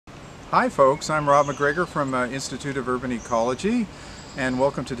Hi folks, I'm Rob McGregor from Institute of Urban Ecology, and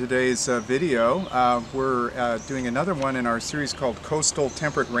welcome to today's video. We're doing another one in our series called Coastal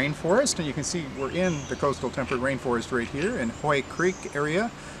Temperate Rainforest, and you can see we're in the Coastal Temperate Rainforest right here in Hoy Creek area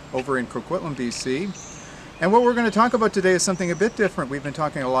over in Coquitlam, BC. And what we're going to talk about today is something a bit different. We've been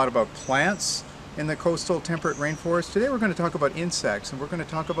talking a lot about plants in the Coastal Temperate Rainforest. Today we're going to talk about insects, and we're going to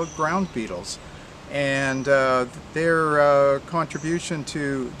talk about ground beetles and their contribution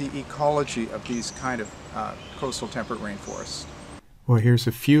to the ecology of these kind of coastal temperate rainforests. Well, here's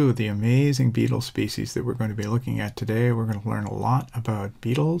a few of the amazing beetle species that we're going to be looking at today. We're going to learn a lot about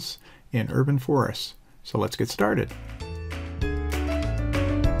beetles in urban forests. So let's get started.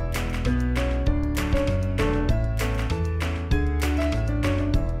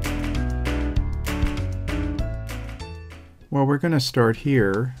 Well, we're going to start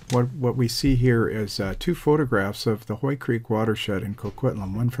here. What we see here is two photographs of the Hoy Creek watershed in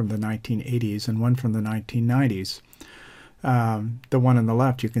Coquitlam, one from the 1980s and one from the 1990s. The one on the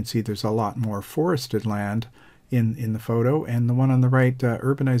left, you can see there's a lot more forested land in the photo, and the one on the right,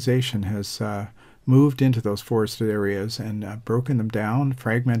 urbanization has moved into those forested areas and broken them down,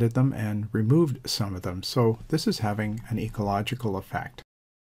 fragmented them, and removed some of them. So this is having an ecological effect.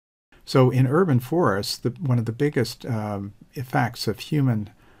 So in urban forests, one of the biggest effects of human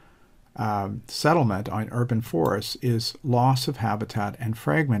settlement on urban forests is loss of habitat and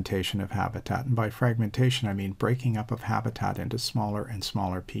fragmentation of habitat. And by fragmentation, I mean breaking up of habitat into smaller and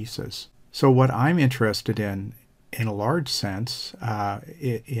smaller pieces. So what I'm interested in a large sense,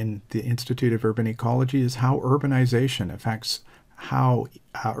 in the Institute of Urban Ecology, is how urbanization affects how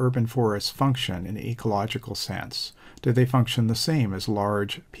urban forests function in an ecological sense. Do they function the same as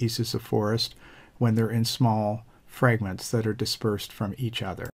large pieces of forest when they're in small fragments that are dispersed from each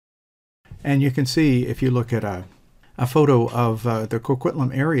other? And you can see, if you look at a photo of the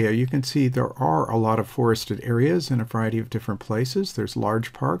Coquitlam area, you can see there are a lot of forested areas in a variety of different places. There's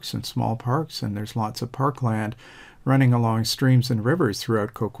large parks and small parks, and there's lots of parkland running along streams and rivers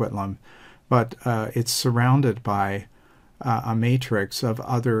throughout Coquitlam. But it's surrounded by a matrix of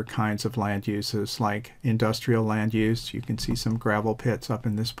other kinds of land uses, like industrial land use. You can see some gravel pits up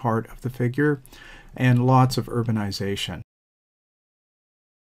in this part of the figure, and lots of urbanization.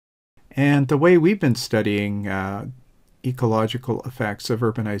 And the way we've been studying ecological effects of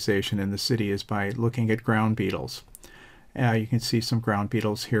urbanization in the city is by looking at ground beetles. You can see some ground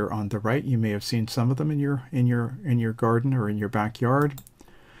beetles here on the right. You may have seen some of them in your garden or in your backyard.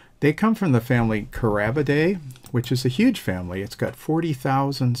 They come from the family Carabidae, which is a huge family. It's got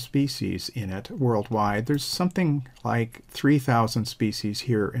 40,000 species in it worldwide. There's something like 3,000 species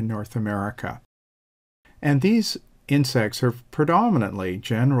here in North America. And these insects are predominantly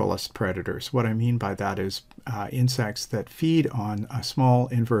generalist predators. What I mean by that is insects that feed on small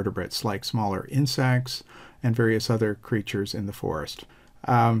invertebrates, like smaller insects and various other creatures in the forest.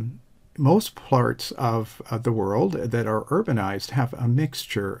 Most parts of the world that are urbanized have a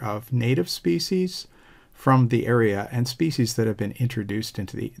mixture of native species from the area and species that have been introduced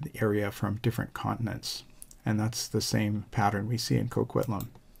into the area from different continents. And that's the same pattern we see in Coquitlam.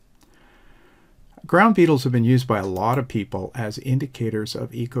 Ground beetles have been used by a lot of people as indicators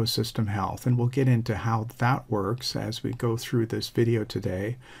of ecosystem health, and we'll get into how that works as we go through this video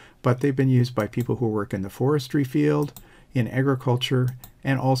today. But they've been used by people who work in the forestry field, in agriculture,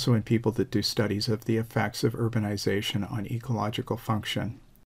 and also in people that do studies of the effects of urbanization on ecological function.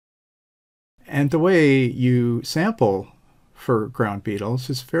 And the way you sample for ground beetles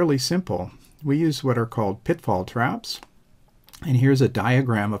is fairly simple. We use what are called pitfall traps. And here's a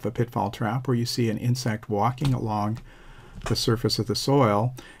diagram of a pitfall trap where you see an insect walking along the surface of the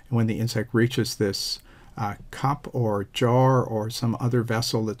soil. And when the insect reaches this cup or jar or some other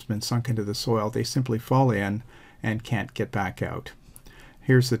vessel that's been sunk into the soil, they simply fall in and can't get back out.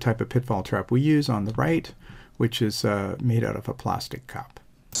 Here's the type of pitfall trap we use on the right, which is made out of a plastic cup.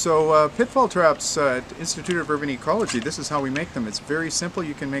 So pitfall traps at Institute of Urban Ecology, this is how we make them. It's very simple.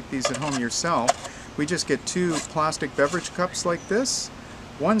 You can make these at home yourself. We just get two plastic beverage cups like this.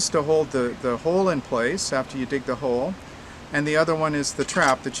 One's to hold the hole in place after you dig the hole, and the other one is the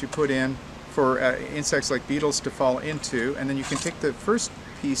trap that you put in for insects like beetles to fall into, and then you can take the first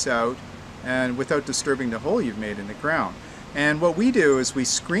piece out and without disturbing the hole you've made in the ground. And what we do is we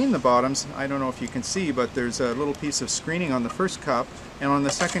screen the bottoms. I don't know if you can see, but there's a little piece of screening on the first cup, and on the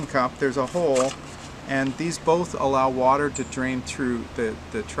second cup there's a hole, and these both allow water to drain through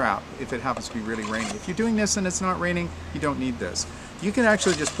the trap if it happens to be really rainy. If you're doing this and it's not raining, you don't need this. You can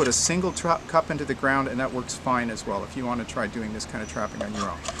actually just put a single cup into the ground, and that works fine as well if you want to try doing this kind of trapping on your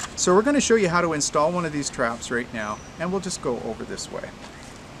own. So we're going to show you how to install one of these traps right now, and we'll just go over this way.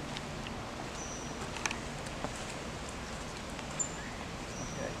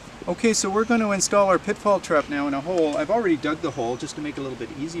 Okay, so we're going to install our pitfall trap now in a hole. I've already dug the hole just to make it a little bit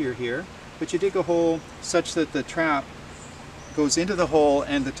easier here, but you dig a hole such that the trap goes into the hole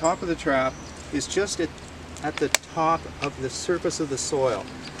and the top of the trap is just at the top of the surface of the soil.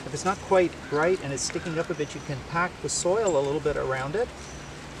 If it's not quite right and it's sticking up a bit, you can pack the soil a little bit around it.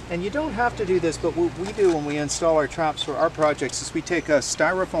 And you don't have to do this, but what we do when we install our traps for our projects is we take a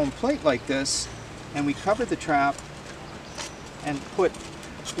styrofoam plate like this and we cover the trap and put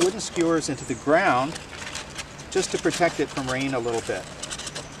wooden skewers into the ground just to protect it from rain a little bit.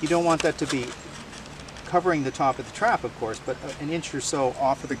 You don't want that to be covering the top of the trap, of course, but an inch or so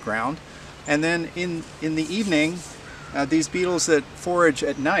off of the ground. And then in the evening, these beetles that forage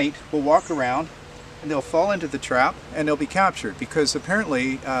at night will walk around and they'll fall into the trap and they'll be captured because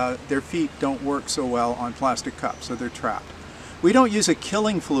apparently their feet don't work so well on plastic cups, so they're trapped. We don't use a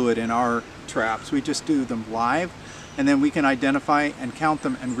killing fluid in our traps, we just do them live, and then we can identify and count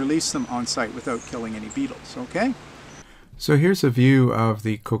them and release them on site without killing any beetles, okay? So here's a view of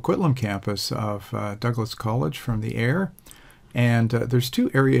the Coquitlam campus of Douglas College from the air. And there's two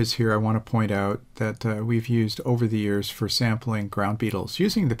areas here I want to point out that we've used over the years for sampling ground beetles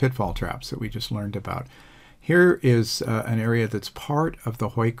using the pitfall traps that we just learned about. Here is an area that's part of the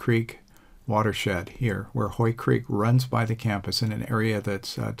Hoy Creek watershed here, where Hoy Creek runs by the campus in an area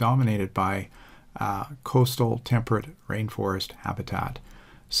that's dominated by coastal temperate rainforest habitat.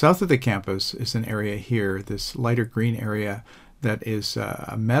 South of the campus is an area here, this lighter green area, that is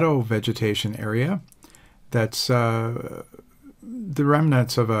a meadow vegetation area that's the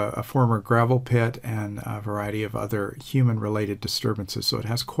remnants of a former gravel pit and a variety of other human-related disturbances, so it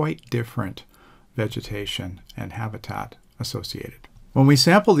has quite different vegetation and habitat associated. When we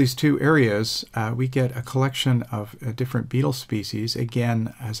sample these two areas, we get a collection of different beetle species.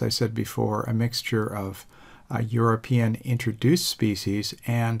 Again, as I said before, a mixture of European introduced species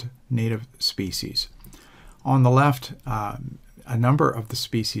and native species. On the left, a number of the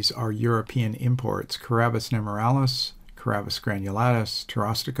species are European imports. Carabus nemoralis, Carabus granulatus,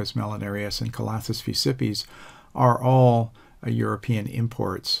 Pterosticus melanarius, and Calathus fucipes are all European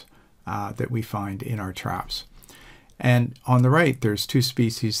imports that we find in our traps. And on the right, there's two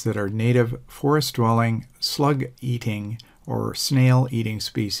species that are native forest-dwelling, slug-eating, or snail-eating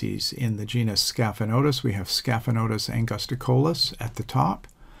species. In the genus Scaphanotus, we have Scaphanotus angusticolus at the top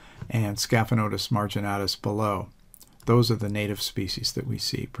and Scaphanotus marginatus below. Those are the native species that we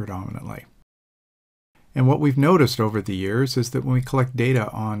see predominantly. And what we've noticed over the years is that when we collect data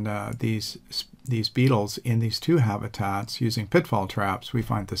on these beetles in these two habitats using pitfall traps, we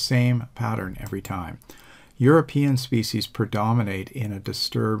find the same pattern every time. European species predominate in a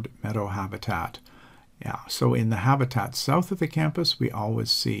disturbed meadow habitat. Yeah, so in the habitat south of the campus, we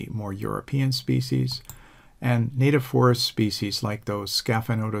always see more European species, and native forest species like those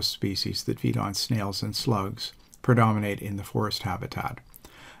Scaphanotus species that feed on snails and slugs predominate in the forest habitat.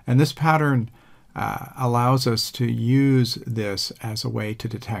 And this pattern allows us to use this as a way to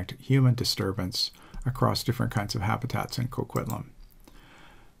detect human disturbance across different kinds of habitats in Coquitlam.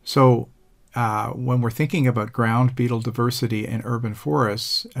 So when we're thinking about ground beetle diversity in urban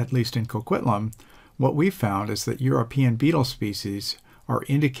forests, at least in Coquitlam, what we've found is that European beetle species are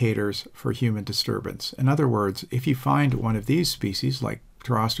indicators for human disturbance. In other words, if you find one of these species, like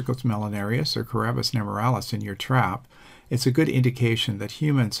Pterosticus melanarius or Carabus nemoralis in your trap, it's a good indication that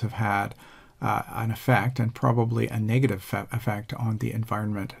humans have had an effect, and probably a negative effect, on the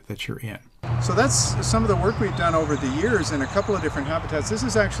environment that you're in. So that's some of the work we've done over the years in a couple of different habitats. This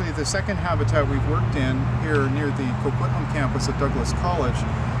is actually the second habitat we've worked in here near the Coquitlam campus of Douglas College.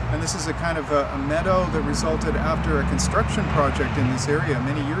 And this is a kind of a meadow that resulted after a construction project in this area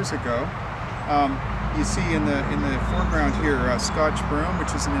many years ago. You see in the foreground here Scotch broom,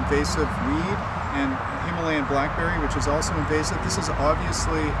 which is an invasive weed, and Himalayan blackberry, which is also invasive. This is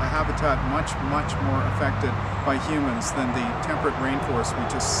obviously a habitat much more affected by humans than the temperate rainforest we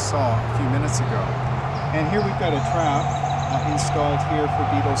just saw a few minutes ago. And here we've got a trap installed here for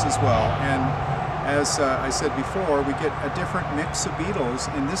beetles as well. And as I said before, we get a different mix of beetles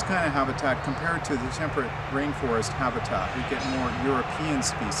in this kind of habitat compared to the temperate rainforest habitat. We get more European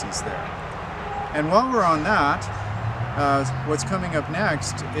species there. And while we're on that, what's coming up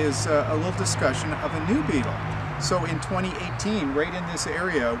next is a little discussion of a new beetle. So in 2018, right in this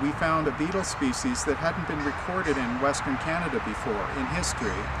area, we found a beetle species that hadn't been recorded in Western Canada before in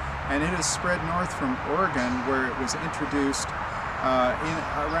history. And it has spread north from Oregon, where it was introduced in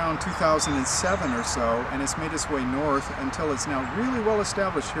around 2007 or so, and it's made its way north until it's now really well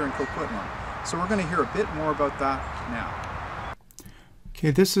established here in Coquitlam. So we're going to hear a bit more about that now. Okay,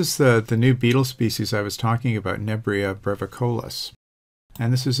 this is the new beetle species I was talking about, Nebria brevicolus.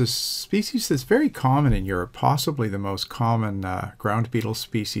 And this is a species that's very common in Europe, possibly the most common ground beetle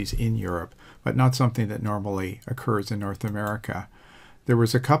species in Europe, but not something that normally occurs in North America. There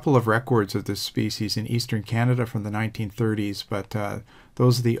was a couple of records of this species in eastern Canada from the 1930s, but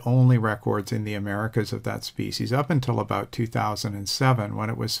those are the only records in the Americas of that species up until about 2007, when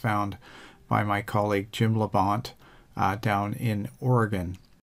it was found by my colleague Jim Labonte down in Oregon.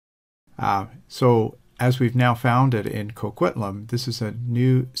 So as we've now found it in Coquitlam, this is a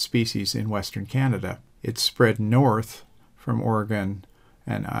new species in Western Canada. It's spread north from Oregon,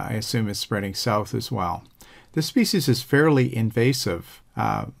 and I assume it's spreading south as well. This species is fairly invasive.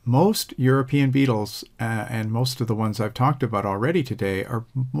 Most European beetles, and most of the ones I've talked about already today, are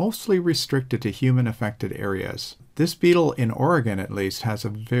mostly restricted to human-affected areas. This beetle, in Oregon at least, has a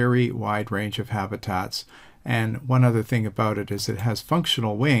very wide range of habitats, and one other thing about it is it has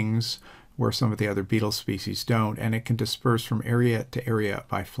functional wings, where some of the other beetle species don't, and it can disperse from area to area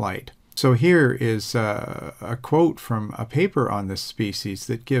by flight. So here is a quote from a paper on this species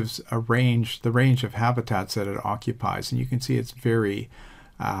that gives the range of habitats that it occupies, and you can see it's very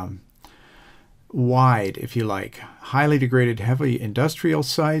wide, if you like. Highly degraded heavy industrial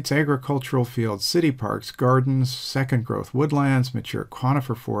sites, agricultural fields, city parks, gardens, second growth woodlands, mature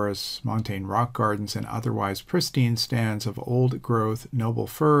conifer forests, montane rock gardens, and otherwise pristine stands of old growth noble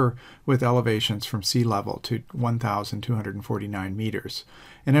fir with elevations from sea level to 1,249 meters.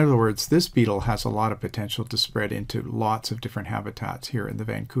 In other words, this beetle has a lot of potential to spread into lots of different habitats here in the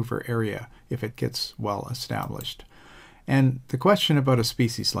Vancouver area if it gets well established. And the question about a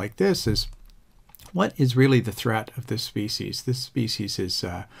species like this is, what is really the threat of this species? This species is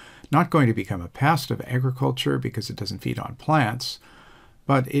not going to become a pest of agriculture because it doesn't feed on plants,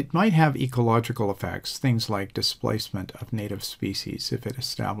 but it might have ecological effects, things like displacement of native species if it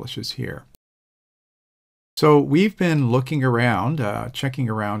establishes here. So we've been looking around, checking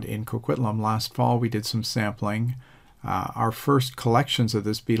around in Coquitlam. Last fall we did some sampling. Our first collections of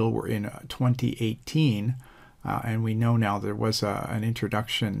this beetle were in 2018. And we know now there was an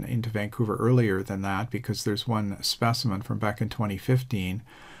introduction into Vancouver earlier than that because there's one specimen from back in 2015.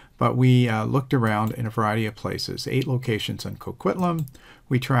 But we looked around in a variety of places, 8 locations in Coquitlam.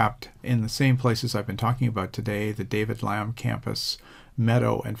 We trapped in the same places I've been talking about today, the David Lamb campus,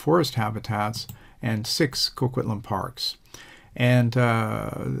 meadow and forest habitats, and 6 Coquitlam parks. And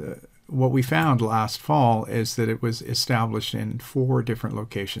what we found last fall is that it was established in 4 different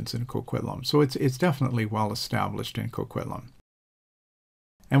locations in Coquitlam. So it's definitely well established in Coquitlam.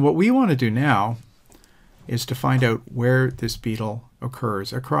 And what we want to do now is to find out where this beetle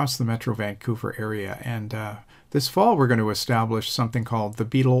occurs across the Metro Vancouver area. And this fall we're going to establish something called the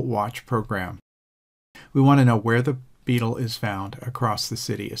Beetle Watch Program. We want to know where the beetle is found across the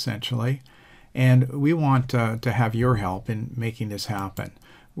city, essentially. And we want to have your help in making this happen.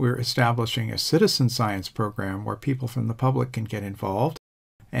 We're establishing a citizen science program where people from the public can get involved,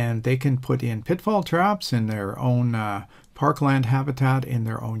 and they can put in pitfall traps in their own parkland habitat, in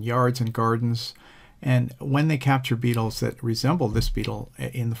their own yards and gardens. And when they capture beetles that resemble this beetle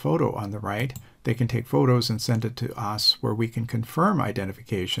in the photo on the right, they can take photos and send it to us where we can confirm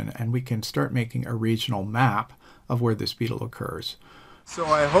identification, and we can start making a regional map of where this beetle occurs. So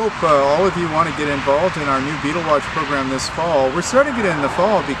I hope all of you want to get involved in our new Beetle Watch program this fall. We're starting it in the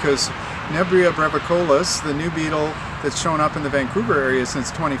fall because Nebria brevicollis, the new beetle that's shown up in the Vancouver area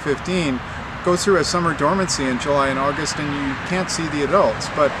since 2015, goes through a summer dormancy in July and August, and you can't see the adults.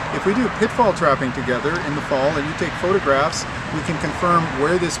 But if we do pitfall trapping together in the fall and you take photographs, we can confirm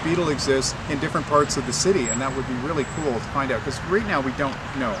where this beetle exists in different parts of the city, and that would be really cool to find out because right now we don't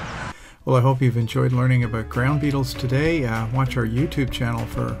know. Well, I hope you've enjoyed learning about ground beetles today. Watch our YouTube channel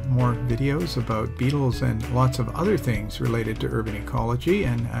for more videos about beetles and lots of other things related to urban ecology,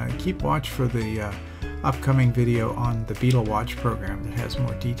 and keep watch for the upcoming video on the Beetle Watch program that has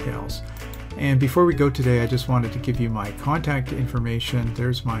more details. And before we go today, I just wanted to give you my contact information.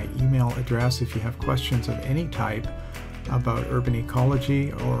 There's my email address if you have questions of any type about urban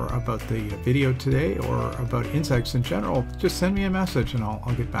ecology or about the video today or about insects in general. Just send me a message and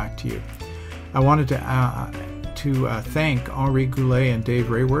I'll get back to you. I wanted to thank Henri Goulet and Dave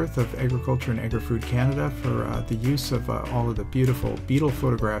Rayworth of Agriculture and Agri-Food Canada for the use of all of the beautiful beetle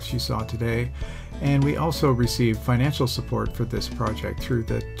photographs you saw today. And we also received financial support for this project through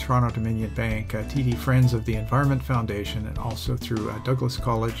the Toronto Dominion Bank, TD Friends of the Environment Foundation, and also through Douglas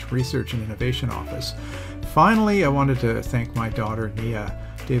College Research and Innovation Office. Finally, I wanted to thank my daughter, Nia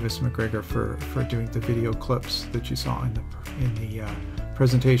Davis McGregor, for doing the video clips that you saw in the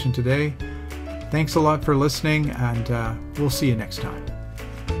presentation today. Thanks a lot for listening, and we'll see you next time.